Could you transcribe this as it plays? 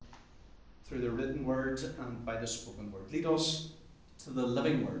through the written word and by the spoken word. Lead us to the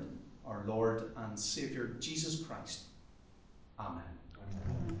living word, our Lord and Saviour, Jesus Christ. Amen.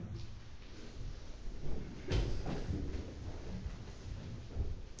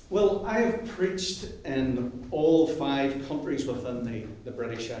 Well, I have preached in all 5 countries within the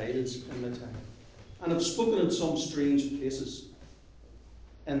British Isles in my time, and I've spoken in some strange places.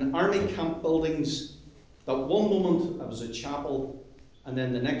 In army camp buildings, that one moment it was a chapel, and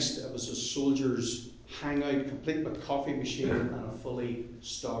then the next it was a soldier's hangout, complete with coffee machine and a fully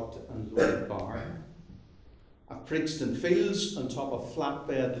stocked and loaded bar. I've preached in fields on top of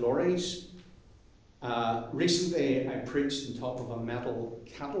flatbed lorries. Recently I preached on top of a metal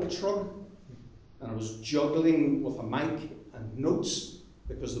cattle truck, and I was juggling with a mic and notes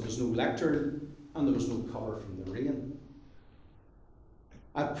because there was no lectern and there was no cover from the rain.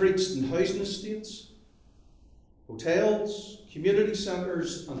 I've preached in housing estates, hotels, community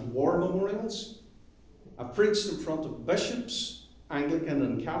centres and war memorials. I've preached in front of bishops, Anglican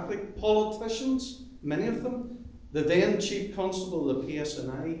and Catholic, politicians, many of them, the then Chief Constable of the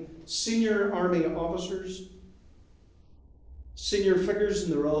PSNI, senior army officers, senior figures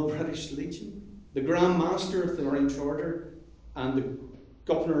in the Royal British Legion, the Grand Master of the Orange Order, and the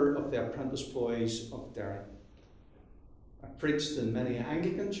Governor of the Apprentice Boys of Derry. I preached in many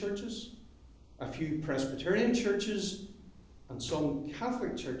Anglican churches, a few Presbyterian churches, and some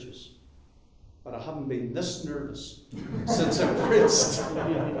Catholic churches, but I haven't been this nervous since I preached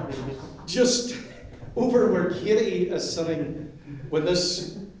just over where Katie is sitting when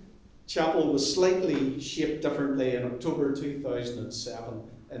this chapel was slightly shaped differently in October 2007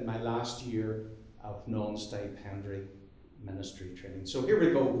 in my last year of non-stipendiary ministry training. So here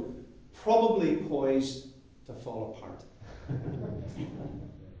we go, probably poised to fall apart.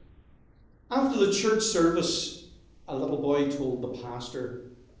 After the church service, a little boy told the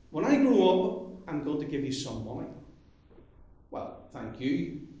pastor, "When I grow up, I'm going to give you some money." "Well, thank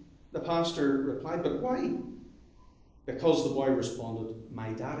you," the pastor replied, "but why?" Because the boy responded,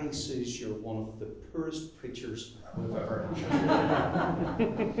 "My daddy says you're one of the poorest preachers we've ever had."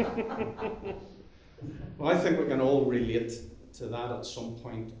 Well, I think we can all relate to that at some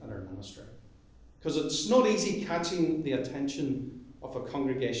point in our ministry, because it's not easy catching the attention of a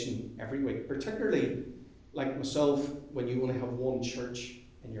congregation every week, particularly like myself when you only have one church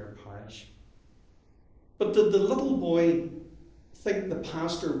in your parish. But did the little boy think the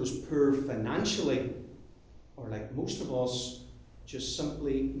pastor was poor financially, or like most of us, just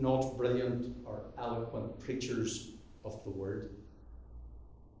simply not brilliant or eloquent preachers of the word?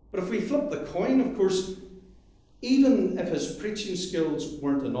 But if we flip the coin, of course, even if his preaching skills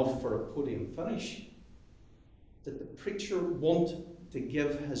weren't enough for a podium finish, did the preacher want to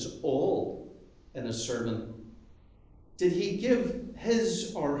give his all in a sermon? Did he give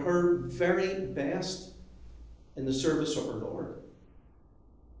his or her very best in the service of our Lord?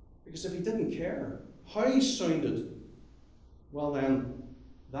 Because if he didn't care how he sounded, well then,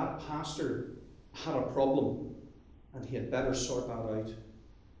 that pastor had a problem, and he had better sort that out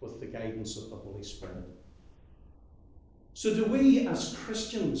with the guidance of the Holy Spirit. So do we as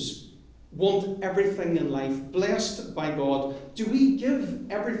Christians want everything in life blessed by God? Do we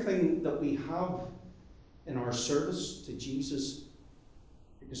give everything that we have in our service to Jesus?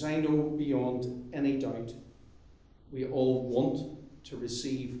 Because I know beyond any doubt we all want to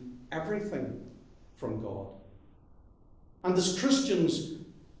receive everything from God. And as Christians,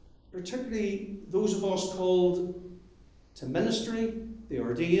 particularly those of us called to ministry, the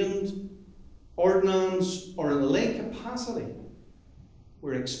ordained, ordinance, or in a lay capacity,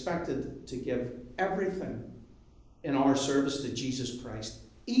 we're expected to give everything in our service to Jesus Christ,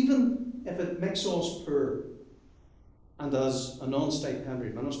 even if it makes us poor. And as a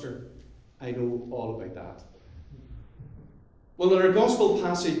non-stipendiary minister, I know all about that. Well, in our gospel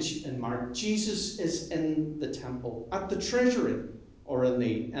passage in Mark, Jesus is in the temple, at the treasury, or in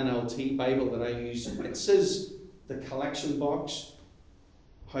the NLT Bible that I use, it says the collection box.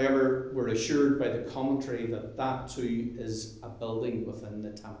 However, we're assured by the commentary that that too is a building within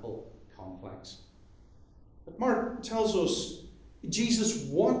the temple complex. But Mark tells us Jesus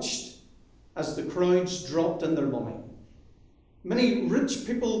watched as the crowds dropped in their money. Many rich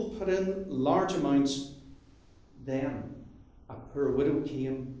people put in large amounts. Then a poor widow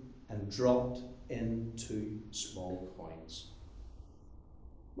came and dropped in 2 small coins.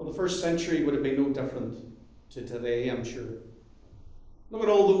 Well, the first century would have been no different to today, I'm sure. Look at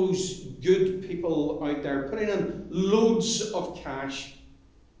all those good people out there putting in loads of cash,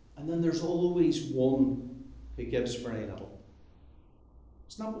 and then there's always one who gives very little.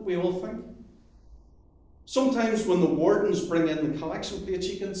 Isn't that what we all think? Sometimes when the wardens bring in the collection plates,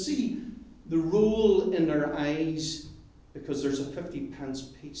 you can see the roll in their eyes because there's a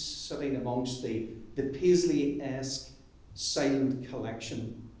 50-pence piece sitting amongst the Paisley-esque silent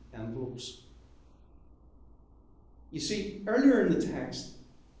collection envelopes. You see, earlier in the text,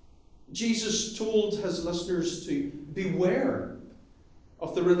 Jesus told his listeners to beware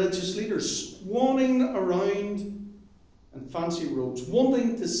of the religious leaders swanning around in fancy robes,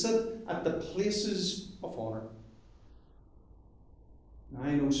 wanting to sit at the places of honour. Now,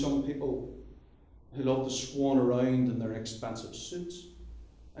 I know some people who love to swan around in their expensive suits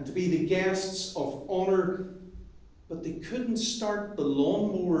and to be the guests of honour, but they couldn't start the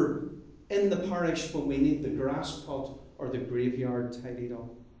lawnmower in the parish when we need the grass cut or the graveyard tidied up.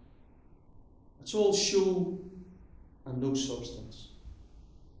 It's all show and no substance.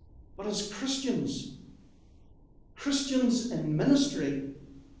 But as Christians in ministry,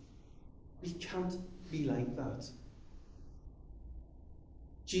 we can't be like that.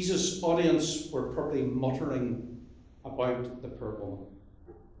 Jesus' audience were probably muttering about the poor woman.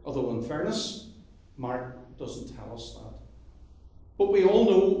 Although, in fairness, Mark doesn't tell us that. But we all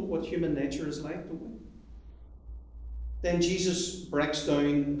know what human nature is like, don't we? Then Jesus breaks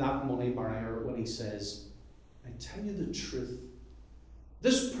down that money barrier when he says, I tell you the truth,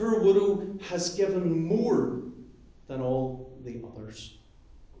 this poor widow has given more than all the others.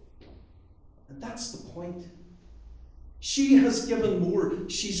 And that's the point. She has given more.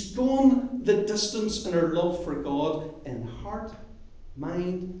 She's gone the distance in her love for God in heart,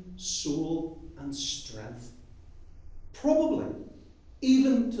 mind, soul, and strength. Probably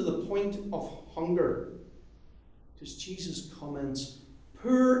even to the point of hunger. Because Jesus comments,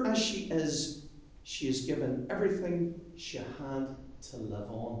 poor as she has given everything she had to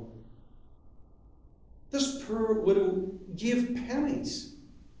live on. This poor widow gave pennies.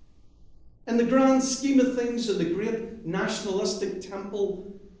 In the grand scheme of things, in the great nationalistic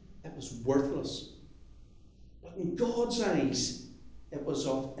temple, it was worthless. But in God's eyes, it was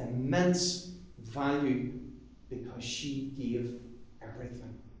of immense value because she gave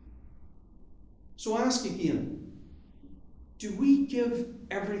everything. So ask again, do we give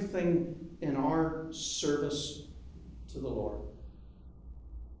everything in our service to the Lord?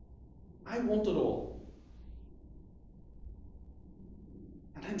 I want it all.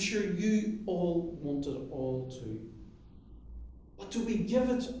 And I'm sure you all want it all too. But do we give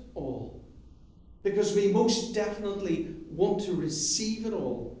it all? Because we most definitely want to receive it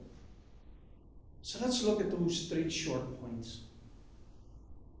all. So let's look at those 3 short points.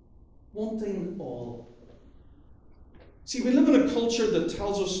 Wanting all. See, we live in a culture that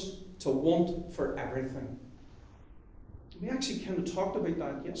tells us to want for everything. We actually kind of talked about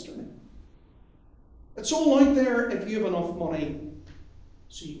that yesterday. It's all out there if you have enough money,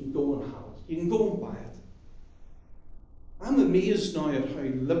 so you can go and have it. You can go and buy it. I'm amazed now at how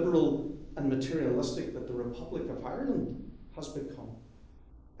liberal and materialistic that the Republic of Ireland has become.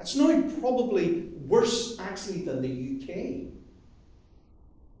 It's now probably worse, actually, than the UK.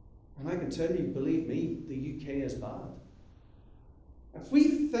 And I can tell you, believe me, the UK is bad. If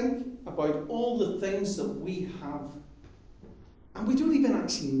we think about all the things that we have, and we don't even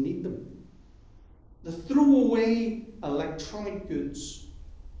actually need them, the throwaway electronic goods,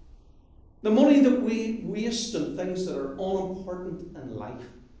 the money that we waste on things that are unimportant in life,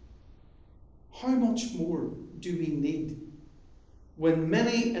 how much more do we need when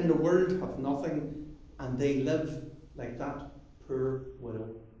many in the world have nothing and they live like that poor widow?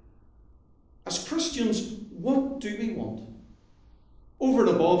 As Christians, what do we want? Over and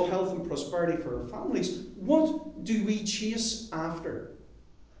above health and prosperity for our families, what do we chase after?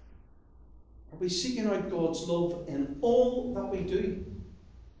 Are we seeking out God's love in all that we do?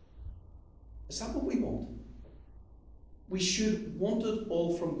 Is that what we want? We should want it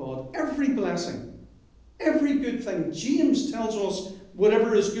all from God. Every blessing, every good thing. James tells us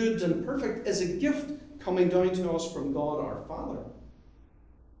whatever is good and perfect is a gift coming down to us from God our Father.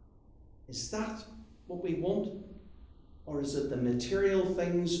 Is that what we want? Or is it the material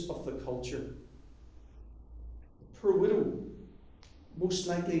things of the culture? The poor widow most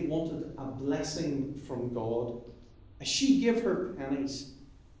likely wanted a blessing from God as she gave her pennies.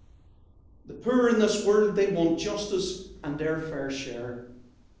 The poor in this world, they want justice and their fair share.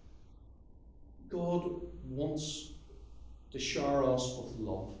 God wants to shower us with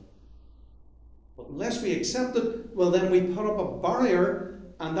love. But unless we accept it, well, then we put up a barrier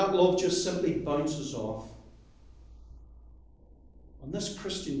and that love just simply bounces off. On this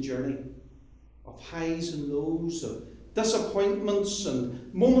Christian journey of highs and lows, of disappointments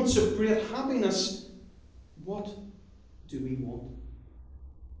and moments of great happiness, what do we want?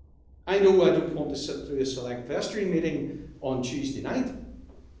 I know I don't want to sit through a select vestry meeting on Tuesday night,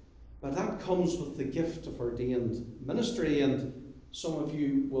 But that comes with the gift of ordained ministry, and some of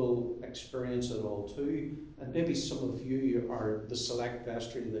you will experience it all too. And maybe some of you are the select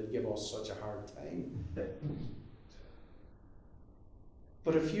vestry that give us such a hard time.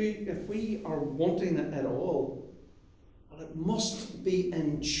 But if we are wanting it at all, well, it must be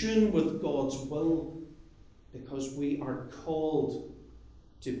in tune with God's will, because we are called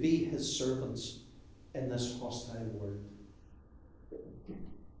to be his servants in this hostile world.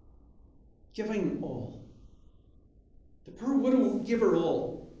 Giving all. The poor widow gave her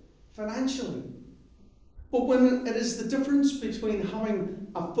all, financially. But when it is the difference between having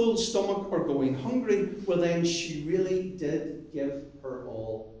a full stomach or going hungry, well then she really did give her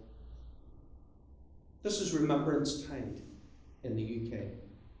all. This is Remembrance Tide in the UK.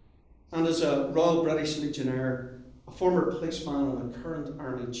 And as a Royal British Legionnaire, a former policeman and a current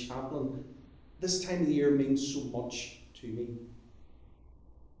army chaplain, this time of the year means so much to me.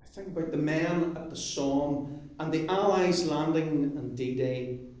 I think about the men at the Somme and the Allies landing on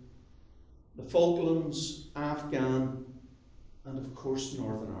D-Day, the Falklands, Afghan, and of course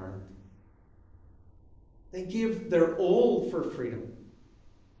Northern Ireland. They gave their all for freedom.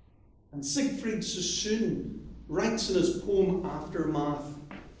 And Siegfried Sassoon writes in his poem Aftermath,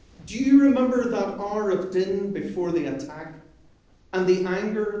 "Do you remember that hour of din before the attack? And the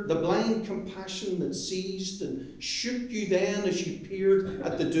anger, the blind compassion that seized and shook you then as you peered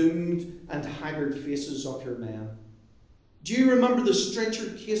at the doomed and haggard faces of your men? Do you remember the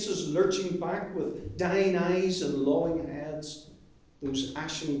stretcher cases lurching back with dying eyes and lolling heads? Those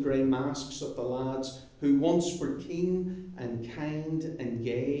ashen grey masks of the lads who once were keen and kind and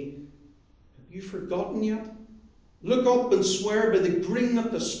gay. Have you forgotten yet? Look up and swear by the green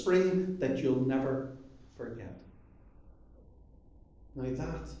of the spring that you'll never forget." Now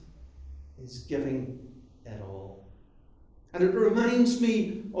that is giving it all. And it reminds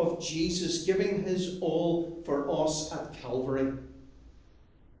me of Jesus giving his all for us at Calvary.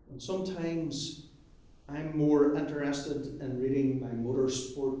 And sometimes I'm more interested in reading my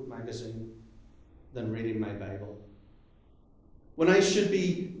motorsport magazine than reading my Bible. When I should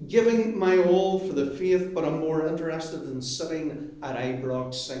be giving my all for the faith, but I'm more interested in sitting at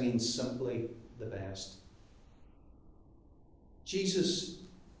Ibrox singing simply the best. Jesus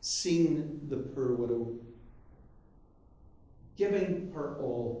seen the poor widow, giving her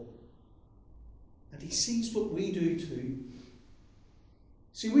all. And he sees what we do too.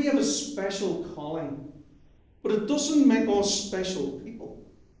 See, we have a special calling, but it doesn't make us special people.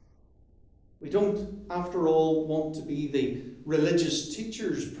 We don't, after all, want to be the religious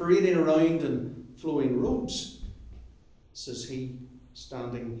teachers parading around in flowing robes, says he,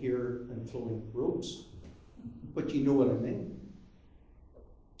 standing here in flowing robes. But you know what I mean.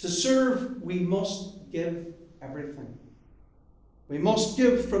 To serve, we must give everything. We must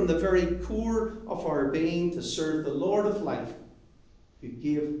give from the very core of our being to serve the Lord of life, who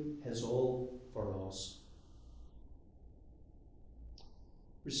gave his all for us.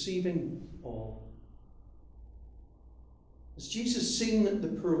 Receiving all. As Jesus seen the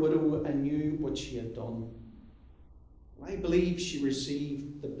poor widow and knew what she had done, I believe she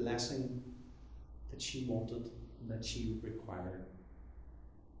received the blessing that she wanted and that she required.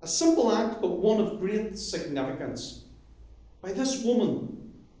 A simple act, but one of great significance, by this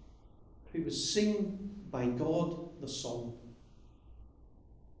woman who was seen by God the Son.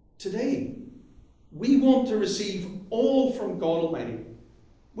 Today, we want to receive all from God Almighty.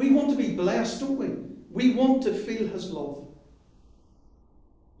 We want to be blessed, don't we? We want to feel his love.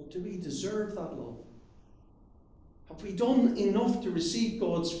 But do we deserve that love? Have we done enough to receive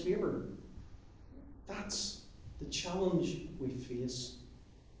God's favour? That's the challenge we face.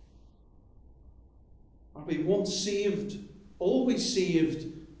 Are we once saved, always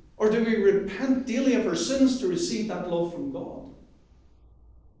saved, or do we repent daily of our sins to receive that love from God?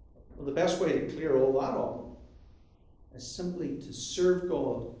 Well, the best way to clear all that up is simply to serve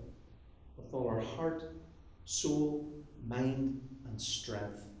God with all our heart, soul, mind, and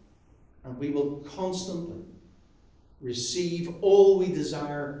strength. And we will constantly receive all we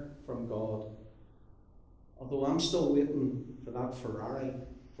desire from God. Although I'm still waiting for that Ferrari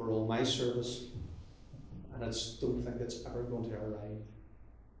for all my service, and I don't think it's ever going to arrive.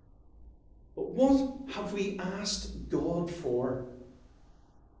 But what have we asked God for?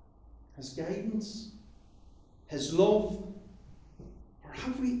 His guidance? His love? Or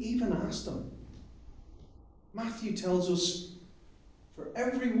have we even asked him? Matthew tells us, for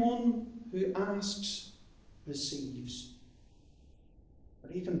everyone who asks receives.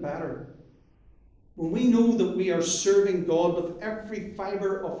 But even better, when we know that we are serving God with every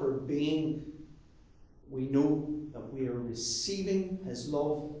fibre of our being, we know that that we are receiving his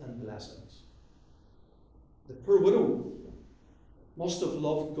love and blessings. The poor widow must have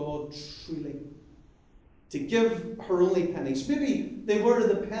loved God truly to give her only pennies. Maybe they were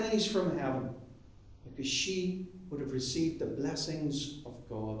the pennies from heaven, because she would have received the blessings of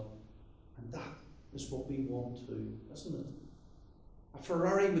God. And that is what we want too, isn't it? A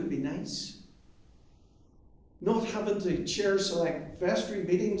Ferrari would be nice. Not having to chair select vestry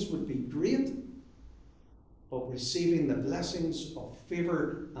meetings would be great. But receiving the blessings of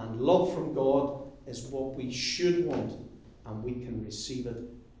favour and love from God is what we should want, and we can receive it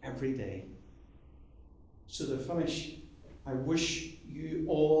every day. So to finish, I wish you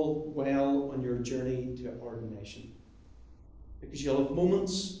all well on your journey to ordination, because you'll have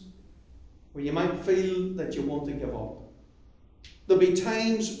moments where you might feel that you want to give up. There'll be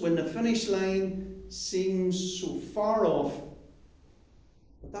times when the finish line seems so far off,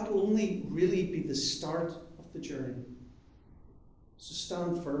 but that'll only really be the start of the journey. So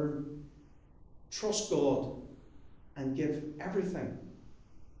stand firm, trust God, and give everything,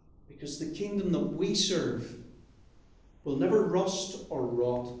 because the kingdom that we serve will never rust or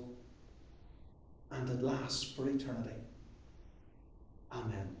rot, and it lasts for eternity.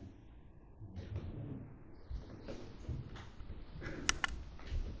 Amen.